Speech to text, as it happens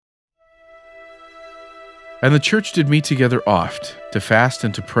And the church did meet together oft, to fast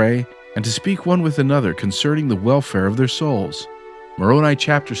and to pray, and to speak one with another concerning the welfare of their souls. Moroni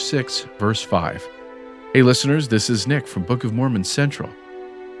chapter 6, verse 5. Hey listeners, this is Nick from Book of Mormon Central,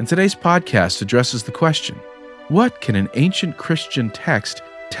 and today's podcast addresses the question, what can an ancient Christian text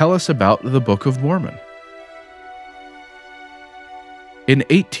tell us about the Book of Mormon? In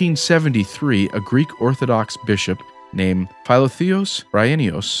 1873, a Greek Orthodox bishop named Philotheos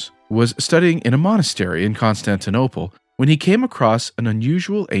Bryennios was studying in a monastery in Constantinople when he came across an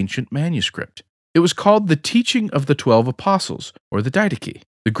unusual ancient manuscript. It was called the Teaching of the 12 Apostles, or the Didache,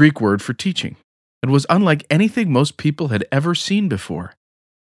 the Greek word for teaching, and was unlike anything most people had ever seen before.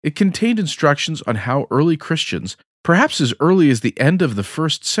 It contained instructions on how early Christians, perhaps as early as the end of the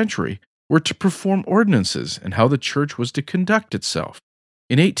 1st century, were to perform ordinances and how the church was to conduct itself.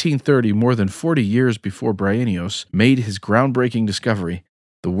 In 1830, more than 40 years before Bryennios made his groundbreaking discovery,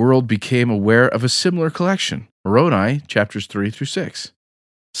 the world became aware of a similar collection, Moroni, chapters 3 through 6.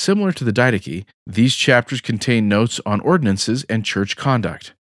 Similar to the Didache, these chapters contain notes on ordinances and church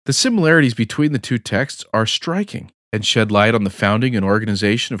conduct. The similarities between the two texts are striking and shed light on the founding and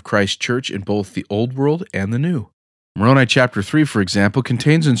organization of Christ's church in both the Old World and the New. Moroni chapter 3, for example,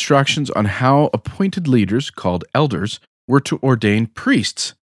 contains instructions on how appointed leaders, called elders, were to ordain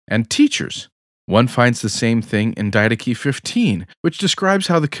priests and teachers. One finds the same thing in Didache 15, which describes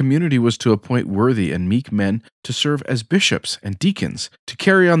how the community was to appoint worthy and meek men to serve as bishops and deacons, to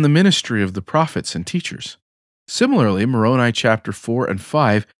carry on the ministry of the prophets and teachers. Similarly, Moroni chapter 4 and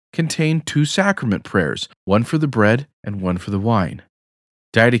 5 contain 2 sacrament prayers, one for the bread and one for the wine.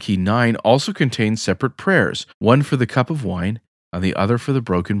 Didache 9 also contains separate prayers, one for the cup of wine and the other for the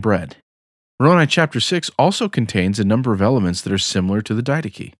broken bread. Moroni chapter 6 also contains a number of elements that are similar to the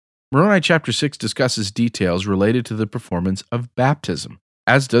Didache. Moroni chapter 6 discusses details related to the performance of baptism,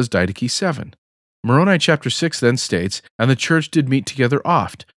 as does Didache 7. Moroni chapter 6 then states, "And the church did meet together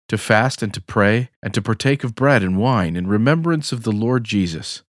oft, to fast and to pray, and to partake of bread and wine in remembrance of the Lord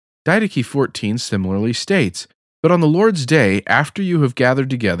Jesus." Didache 14 similarly states, "But on the Lord's day, after you have gathered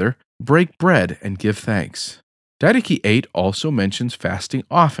together, break bread and give thanks." Didache 8 also mentions fasting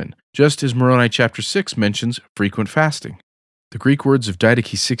often, just as Moroni chapter 6 mentions frequent fasting. The Greek words of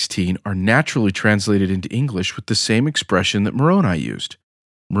Didache 16 are naturally translated into English with the same expression that Moroni used.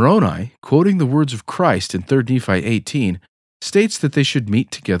 Moroni, quoting the words of Christ in 3 Nephi 18, states that they should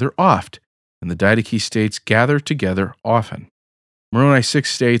meet together oft, and the Didache states gather together often. Moroni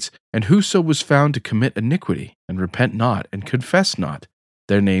 6 states, "And whoso was found to commit iniquity, and repent not, and confess not,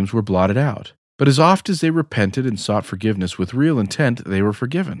 their names were blotted out. But as oft as they repented and sought forgiveness with real intent, they were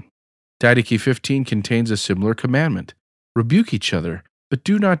forgiven." Didache 15 contains a similar commandment. "Rebuke each other, but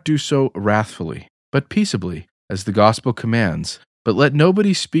do not do so wrathfully, but peaceably, as the gospel commands. But let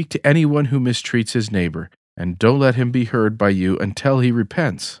nobody speak to anyone who mistreats his neighbor, and don't let him be heard by you until he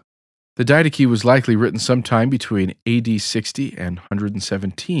repents." The Didache was likely written sometime between AD 60 and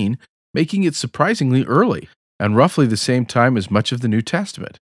 117, making it surprisingly early, and roughly the same time as much of the New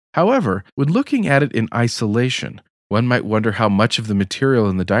Testament. However, when looking at it in isolation, one might wonder how much of the material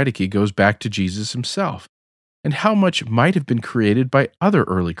in the Didache goes back to Jesus himself, and how much might have been created by other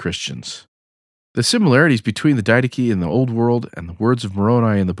early Christians. The similarities between the Didache in the Old World and the words of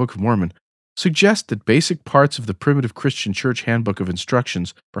Moroni in the Book of Mormon suggest that basic parts of the primitive Christian church handbook of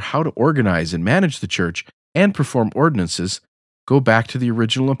instructions for how to organize and manage the church and perform ordinances go back to the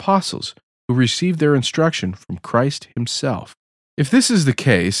original apostles, who received their instruction from Christ himself. If this is the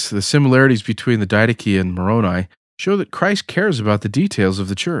case, the similarities between the Didache and Moroni show that Christ cares about the details of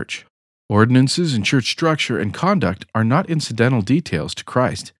the church. Ordinances and church structure and conduct are not incidental details to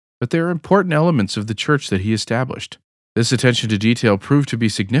Christ, but they are important elements of the church that he established. This attention to detail proved to be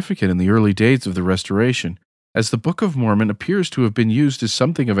significant in the early days of the Restoration, as the Book of Mormon appears to have been used as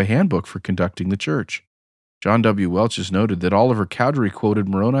something of a handbook for conducting the church. John W. Welch has noted that Oliver Cowdery quoted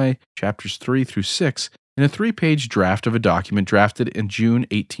Moroni chapters 3 through 6 in a 3-page draft of a document drafted in June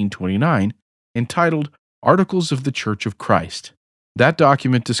 1829, entitled Articles of the Church of Christ. That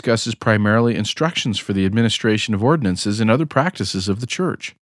document discusses primarily instructions for the administration of ordinances and other practices of the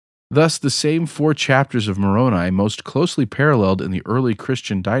church. Thus, the same 4 chapters of Moroni most closely paralleled in the early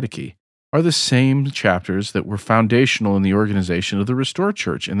Christian Didache are the same chapters that were foundational in the organization of the restored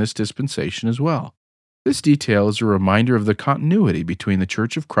church in this dispensation as well. This detail is a reminder of the continuity between the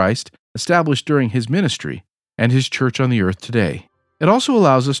Church of Christ, established during his ministry, and his church on the earth today. It also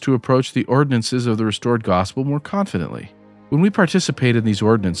allows us to approach the ordinances of the restored gospel more confidently. When we participate in these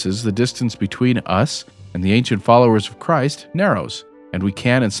ordinances, the distance between us and the ancient followers of Christ narrows, and we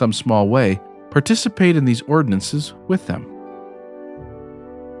can, in some small way, participate in these ordinances with them.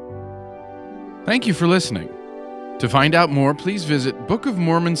 Thank you for listening. To find out more, please visit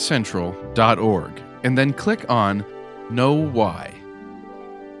bookofmormoncentral.org and then click on Know Why.